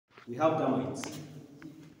we have termites.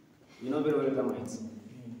 You know very well termites.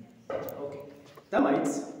 Okay.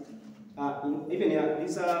 Termites, even in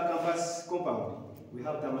this campus compound, we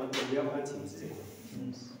have termites, we have ants.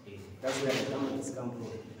 That's where the termites come from.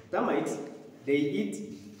 Termites, they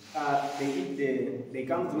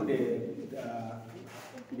come through the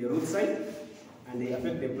root side and they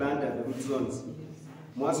affect the plant at the root zones.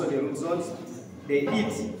 Most of the root zones, they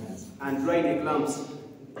eat and dry the clumps.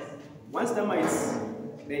 Once termites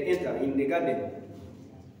they enter in the garden,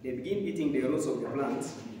 they begin eating the roots of the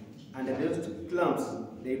plants, and those clumps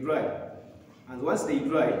they dry. And once they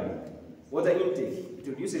dry, water intake, it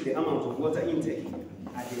reduces the amount of water intake.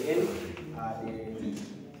 At the end, the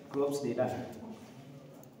crops they die.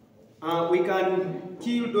 We can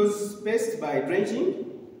kill those pests by drenching.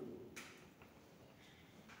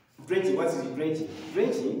 Drenching, what is drenching?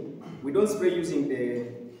 Drenching, we don't spray using the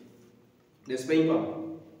spraying pump.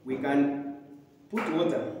 We can put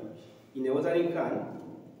water in a watering can.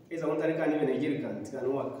 It's a watering can, even a jerry can, it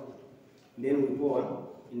can work. Then we pour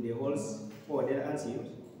in the holes, pour the ants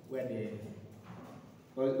where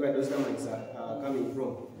those termites are coming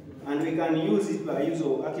from. And we can use it by use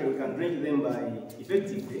of, actually we can drench them by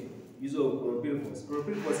effectively use of chloropyrifos.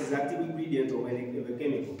 Chloropyrifos is the active ingredient of a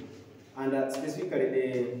chemical. And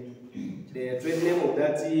specifically the trade name of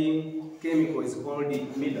that chemical is called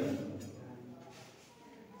Miller.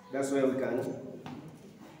 That's what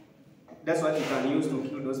you can use to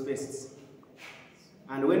kill those pests.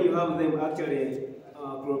 And when you have them, actually,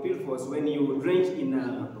 chloropyrifos, when you drench in,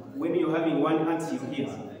 when you're having one ant hill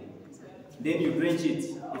here, then you drench it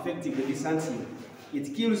effectively, this ant hill.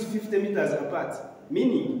 It kills 50 meters apart,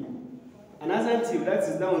 meaning another ant hill that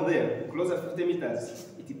is down there, closer 50 meters,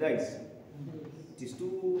 it dies. It is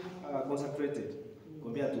too concentrated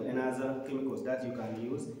compared to another chemicals that you can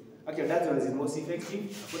use. Actually, that one is most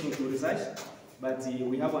effective according to research, but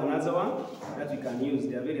we have another one that we can use.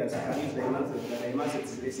 There are various, you can use dimethyl, but dimethyl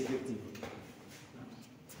is less effective.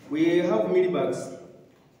 We have mealybugs.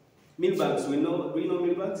 Mealybugs, do you know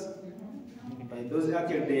mealybugs? Those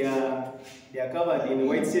actually they are covered in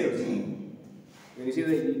white cells. When you see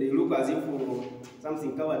they look as if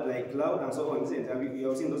something covered like cloud and so on. You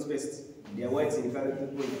have seen those pests. They are white in color.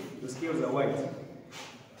 The scales are white.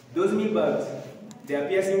 Those mealybugs, they are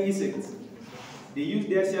piercing insects. They use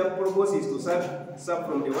their sharp proboscis to suck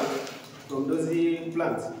from the water, from those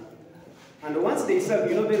plants. And once they suck,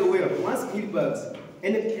 you know very well, once mealybugs,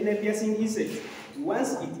 any piercing insect,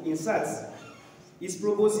 once it inserts its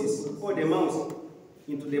proboscis or the mouse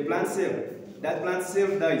into the plant cell, that plant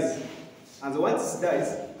cell dies. And once it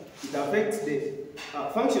dies, it affects the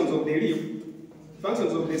functions of the leaf,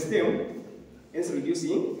 functions of the stem, hence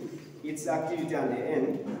reducing its activity, and the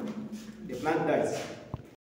end, the plant dies.